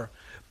forever,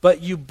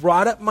 but you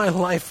brought up my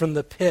life from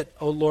the pit,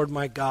 O Lord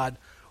my God.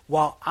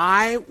 While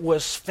I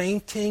was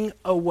fainting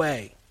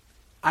away,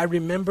 I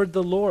remembered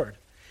the Lord,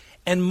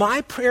 and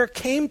my prayer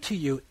came to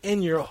you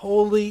in your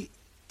holy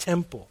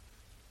temple.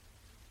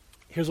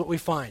 Here's what we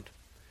find.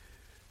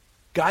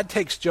 God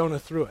takes Jonah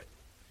through it.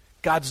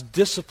 God's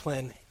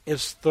discipline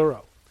is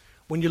thorough.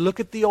 When you look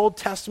at the Old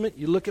Testament,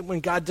 you look at when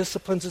God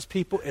disciplines his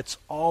people, it's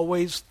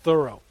always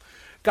thorough.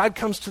 God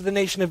comes to the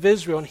nation of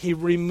Israel and he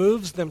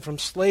removes them from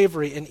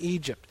slavery in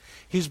Egypt.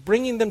 He's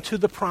bringing them to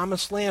the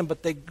promised land,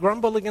 but they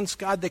grumble against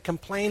God, they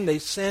complain, they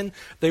sin,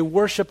 they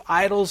worship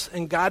idols,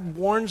 and God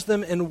warns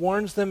them,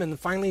 and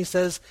finally he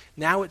says,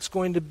 now it's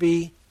going to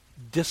be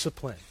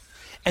discipline.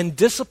 And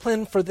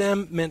discipline for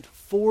them meant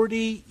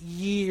 40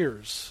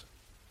 years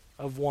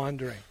of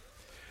wandering.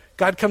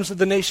 God comes to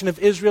the nation of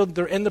Israel.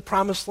 They're in the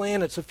promised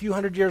land. It's a few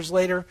hundred years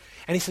later.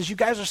 And he says, you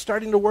guys are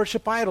starting to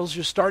worship idols.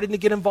 You're starting to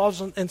get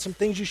involved in some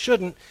things you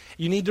shouldn't.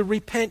 You need to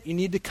repent. You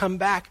need to come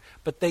back.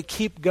 But they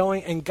keep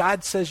going. And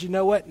God says, you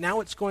know what?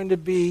 Now it's going to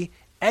be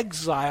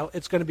exile.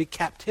 It's going to be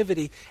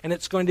captivity. And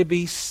it's going to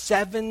be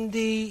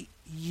 70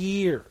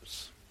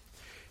 years.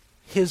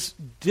 His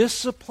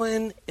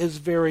discipline is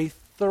very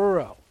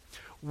thorough.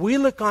 we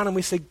look on and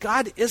we say,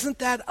 God, isn't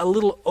that a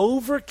little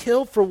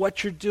overkill for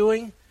what you're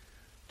doing?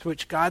 To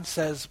which God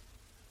says,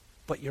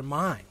 but you're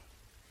mine.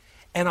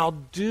 And I'll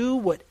do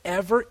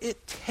whatever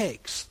it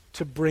takes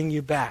to bring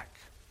you back.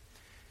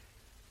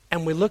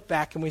 And we look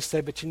back and we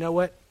say, but you know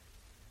what?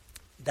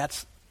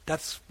 That's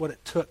what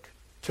it took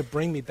to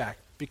bring me back.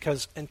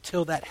 Because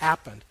until that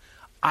happened,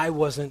 I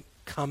wasn't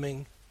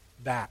coming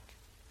back.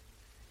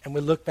 And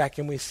we look back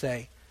and we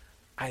say,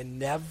 I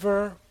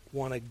never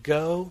want to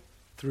go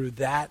through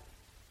that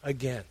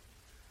again.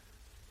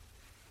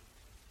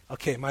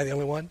 Okay, am I the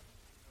only one?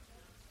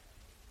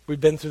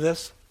 We've been through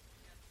this?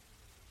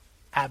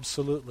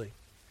 Absolutely.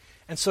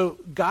 And so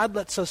God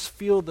lets us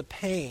feel the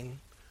pain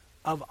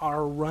of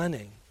our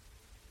running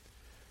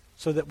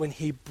so that when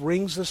he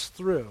brings us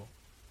through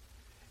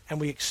and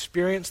we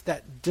experience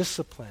that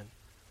discipline,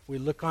 we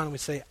look on and we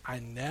say, I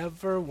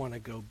never want to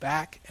go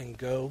back and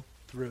go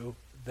through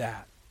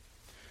that.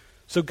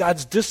 So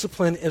God's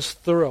discipline is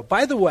thorough.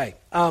 By the way,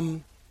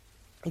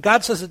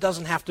 God says it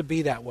doesn't have to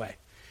be that way.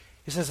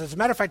 He says, as a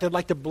matter of fact, I'd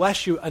like to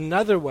bless you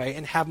another way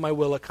and have my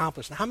will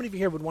accomplished. Now, how many of you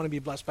here would want to be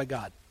blessed by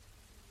God?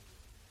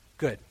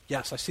 Good.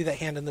 Yes, I see that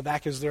hand in the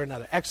back. Is there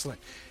another? Excellent.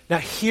 Now,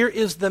 here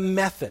is the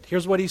method.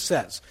 Here's what he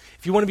says.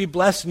 If you want to be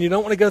blessed and you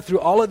don't want to go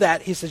through all of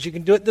that, he says you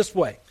can do it this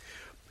way.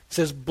 He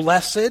says,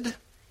 blessed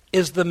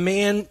is the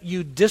man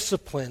you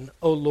discipline,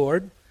 O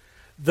Lord,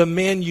 the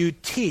man you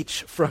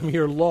teach from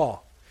your law.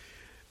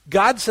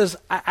 God says,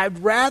 I'd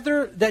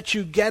rather that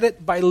you get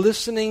it by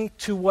listening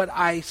to what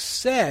I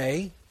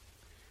say,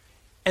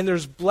 and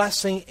there's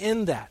blessing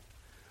in that.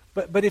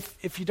 But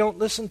if you don't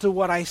listen to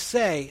what I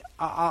say,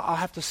 I'll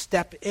have to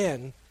step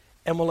in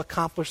and we'll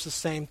accomplish the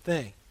same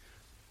thing.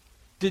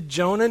 Did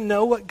Jonah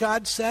know what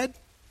God said?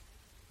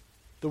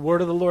 The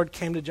word of the Lord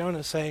came to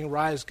Jonah saying,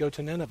 rise, go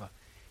to Nineveh.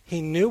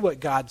 He knew what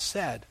God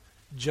said.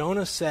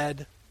 Jonah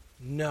said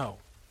no.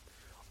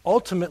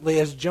 Ultimately,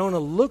 as Jonah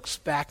looks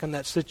back on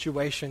that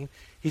situation,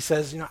 he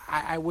says,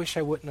 I wish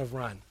I wouldn't have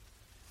run.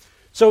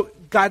 So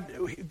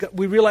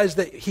we realize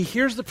that he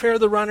hears the prayer of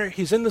the runner.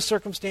 He's in the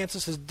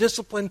circumstances. His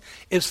discipline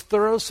is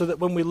thorough so that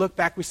when we look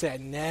back, we say, I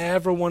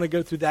never want to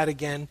go through that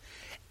again.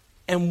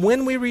 And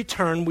when we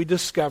return, we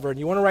discover, and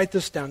you want to write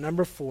this down,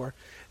 number 4,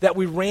 that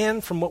we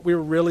ran from what we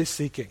were really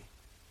seeking.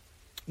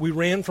 We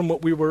ran from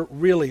what we were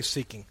really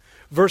seeking.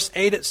 Verse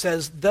 8, it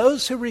says,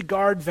 those who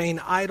regard vain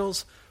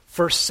idols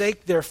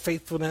forsake their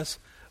faithfulness,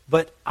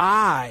 but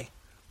I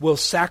will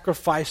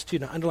sacrifice to you.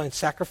 Now, underline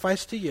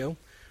sacrifice to you.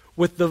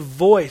 With the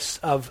voice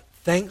of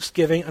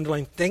thanksgiving,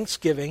 underline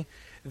thanksgiving,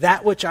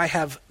 that which I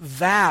have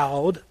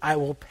vowed I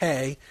will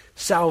pay.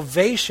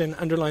 Salvation,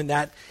 underline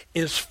that,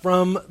 is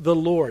from the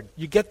Lord.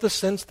 You get the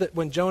sense that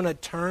when Jonah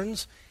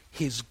turns,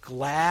 he's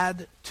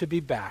glad to be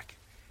back.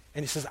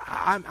 And he says,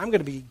 I'm going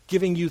to be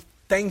giving you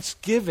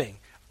thanksgiving.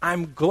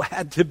 I'm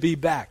glad to be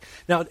back.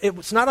 Now,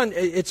 it's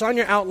on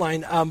your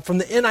outline. From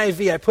the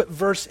NIV, I put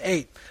verse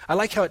 8. I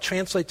like how it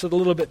translates it a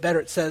little bit better.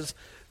 It says,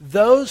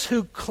 those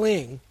who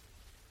cling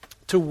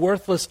to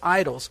worthless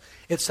idols,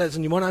 it says,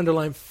 and you want to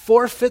underline,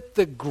 forfeit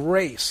the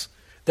grace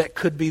that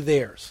could be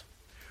theirs.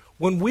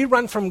 When we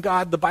run from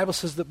God, the Bible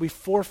says that we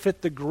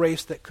forfeit the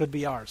grace that could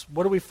be ours.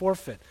 What do we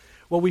forfeit?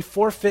 Well, we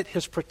forfeit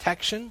his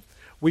protection.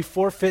 We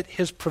forfeit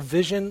his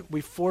provision.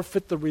 We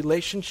forfeit the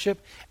relationship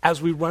as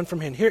we run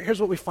from him. Here's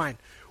what we find.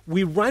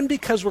 We run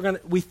because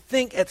we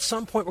think at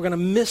some point we're going to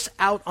miss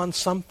out on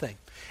something.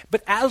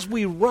 But as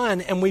we run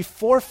and we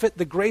forfeit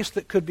the grace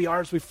that could be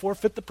ours, we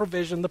forfeit the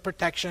provision, the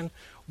protection,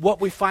 what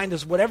we find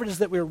is whatever it is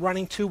that we're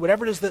running to,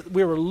 whatever it is that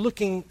we were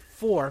looking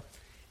for,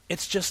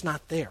 it's just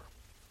not there.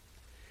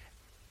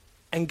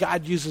 And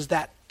God uses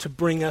that to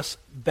bring us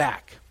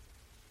back.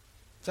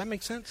 Does that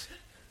make sense?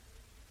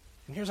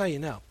 And here's how you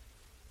know.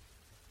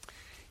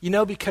 You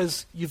know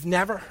because you've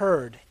never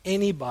heard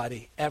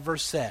anybody ever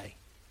say,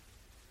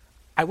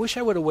 I wish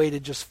I would have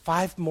waited just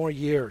 5 more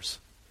years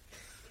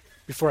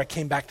before I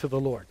came back to the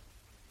Lord.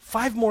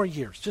 5 more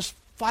years, just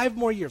 5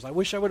 more years. I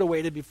wish I would have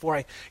waited before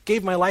I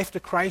gave my life to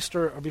Christ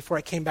or before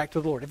I came back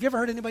to the Lord. Have you ever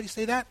heard anybody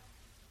say that?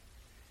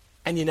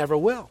 And you never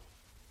will.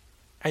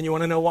 And you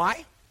want to know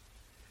why?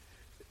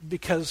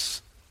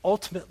 Because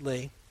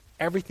ultimately,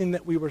 everything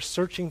that we were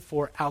searching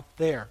for out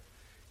there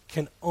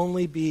can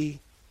only be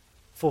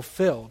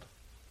fulfilled,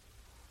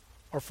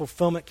 or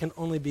fulfillment can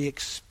only be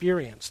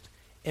experienced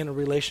in a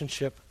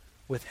relationship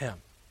with him.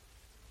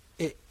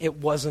 It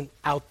wasn't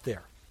out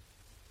there.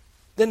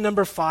 Then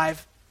number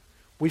 5,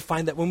 we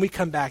find that when we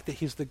come back that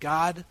he's the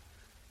God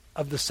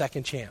of the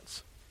second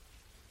chance.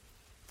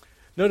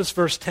 Notice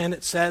verse 10,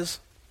 it says,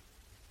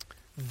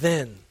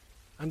 then,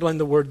 underline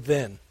the word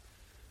then,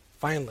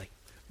 finally.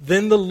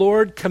 Then the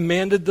Lord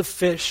commanded the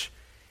fish,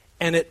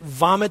 and it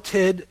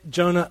vomited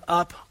Jonah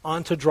up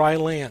onto dry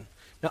land.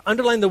 Now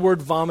underline the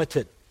word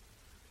vomited.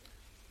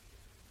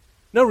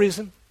 No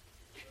reason.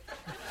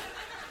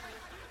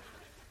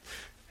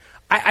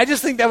 I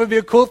just think that would be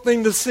a cool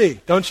thing to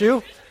see, don't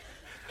you?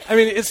 I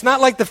mean, it's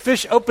not like the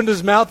fish opened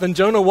his mouth and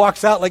Jonah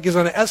walks out like he's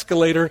on an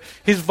escalator.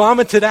 He's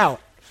vomited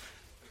out.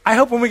 I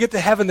hope when we get to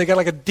heaven, they got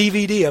like a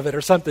DVD of it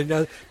or something. You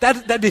know,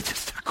 that'd be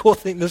just a cool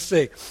thing to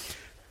see.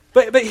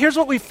 But here's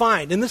what we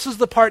find, and this is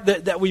the part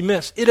that we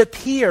miss. It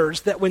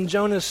appears that when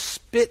Jonah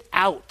spit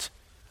out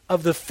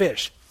of the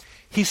fish,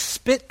 he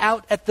spit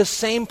out at the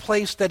same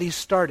place that he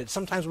started.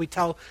 Sometimes we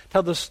tell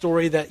the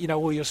story that,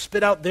 you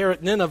spit out there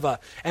at Nineveh,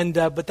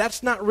 but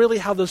that's not really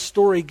how the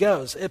story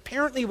goes. It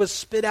apparently was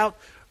spit out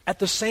at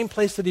the same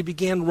place that he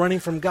began running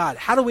from God.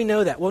 How do we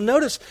know that? Well,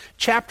 notice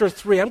chapter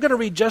 3. I'm going to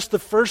read just the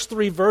first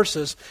 3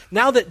 verses.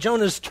 Now that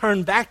Jonah's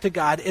turned back to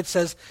God, it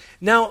says,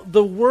 "Now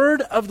the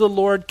word of the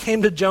Lord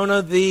came to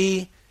Jonah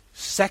the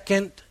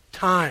second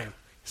time."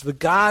 It's the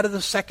God of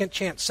the second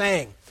chance,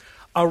 saying,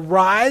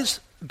 "Arise,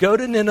 go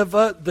to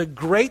Nineveh, the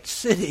great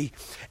city,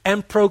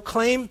 and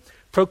proclaim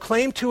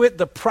to it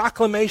the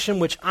proclamation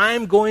which I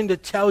am going to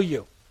tell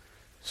you."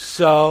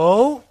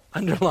 So,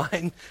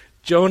 underline,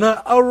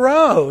 Jonah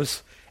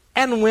arose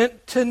and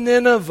went to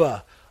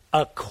Nineveh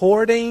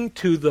according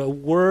to the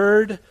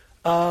word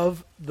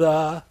of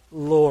the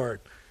Lord.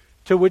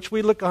 To which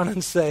we look on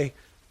and say,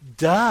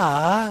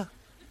 duh.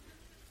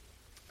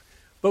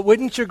 But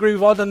wouldn't you agree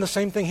we've all done the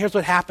same thing? Here's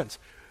what happens.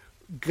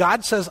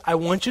 God says, I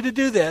want you to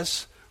do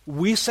this.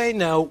 We say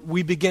no.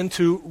 We begin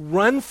to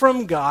run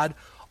from God.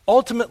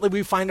 Ultimately,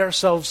 we find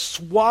ourselves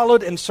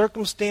swallowed in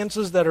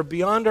circumstances that are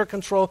beyond our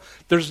control.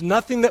 There's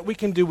nothing that we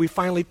can do. We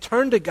finally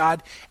turn to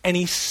God, and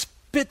he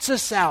spits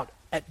us out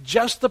at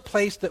just the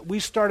place that we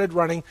started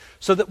running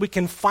so that we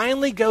can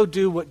finally go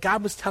do what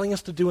God was telling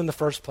us to do in the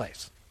first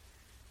place.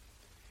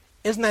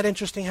 Isn't that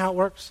interesting how it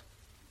works?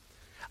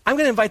 I'm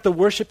going to invite the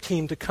worship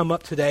team to come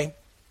up today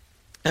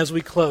as we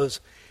close.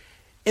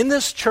 In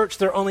this church,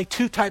 there are only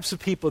 2 types of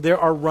people. There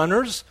are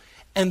runners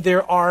and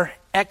there are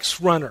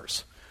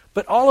ex-runners.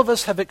 But all of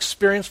us have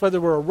experienced,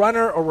 whether we're a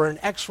runner or we're an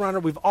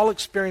ex-runner, we've all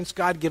experienced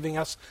God giving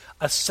us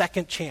a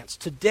second chance.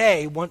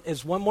 Today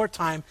is one more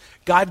time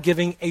God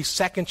giving a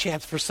second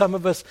chance. For some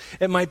of us,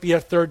 it might be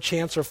a 3rd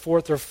chance or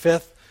 4th or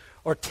 5th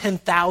or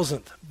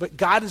 10,000th. But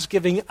God is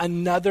giving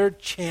another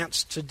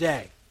chance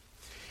today.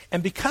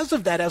 And because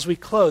of that, as we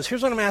close,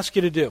 here's what I'm going to ask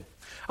you to do.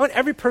 I want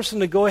every person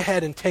to go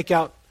ahead and take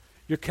out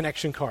your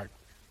connection card.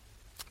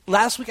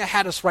 Last week I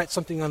had us write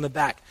something on the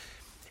back.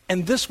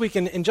 And this week,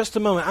 in just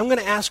a moment, I'm going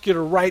to ask you to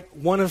write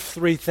one of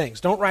 3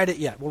 things. Don't write it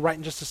yet. We'll write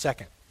in just a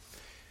second.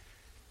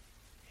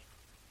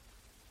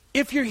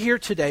 If you're here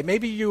today,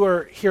 maybe you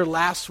were here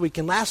last week,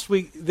 and last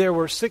week there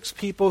were 6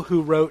 people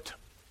who wrote,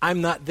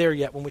 "I'm not there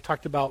yet," when we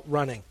talked about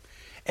running.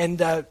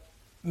 And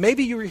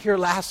maybe you were here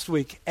last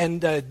week,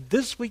 and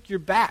this week you're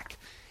back,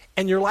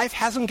 and your life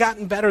hasn't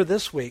gotten better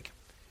this week.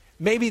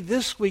 Maybe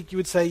this week you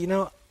would say,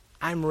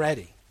 I'm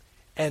ready,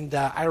 and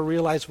I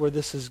realize where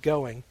this is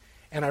going.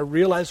 And I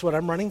realize what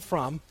I'm running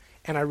from,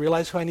 and I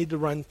realize who I need to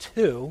run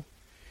to.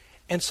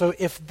 And so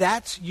if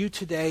that's you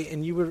today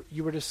and you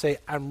were to say,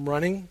 I'm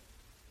running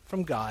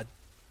from God,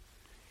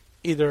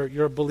 either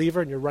you're a believer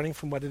and you're running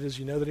from what it is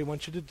you know that he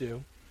wants you to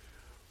do,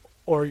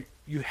 or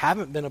you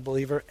haven't been a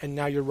believer and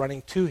now you're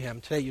running to him.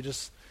 Today you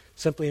just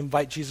simply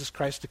invite Jesus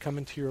Christ to come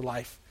into your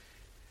life.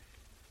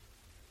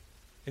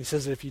 And he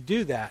says that if you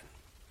do that,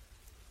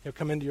 he'll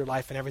come into your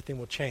life and everything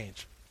will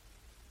change.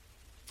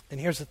 And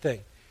here's the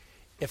thing.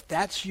 If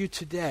that's you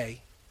today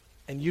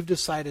and you've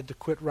decided to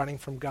quit running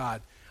from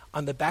God,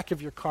 on the back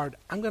of your card,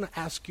 I'm going to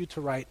ask you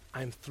to write,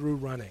 I'm through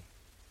running.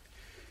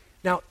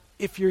 Now,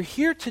 if you're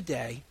here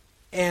today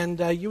and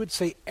you would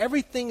say,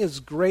 everything is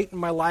great in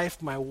my life,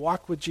 my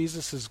walk with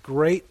Jesus is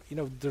great,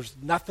 there's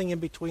nothing in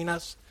between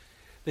us,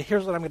 then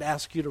here's what I'm going to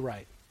ask you to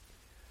write.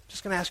 I'm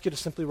just going to ask you to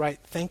simply write,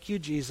 thank you,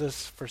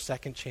 Jesus, for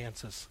second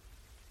chances.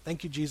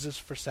 Thank you, Jesus,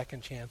 for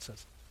second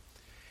chances.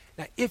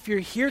 Now, if you're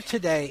here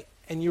today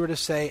and you were to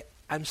say,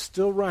 I'm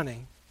still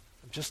running,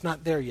 I'm just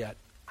not there yet,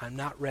 I'm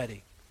not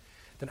ready,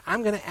 then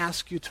I'm going to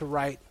ask you to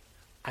write,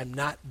 I'm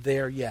not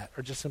there yet,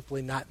 or just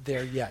simply not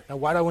there yet. Now,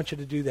 why do I want you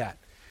to do that?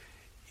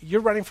 You're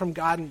running from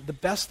God, and the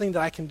best thing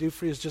that I can do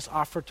for you is just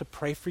offer to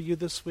pray for you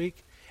this week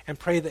and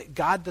pray that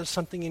God does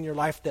something in your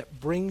life that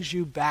brings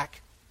you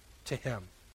back to him.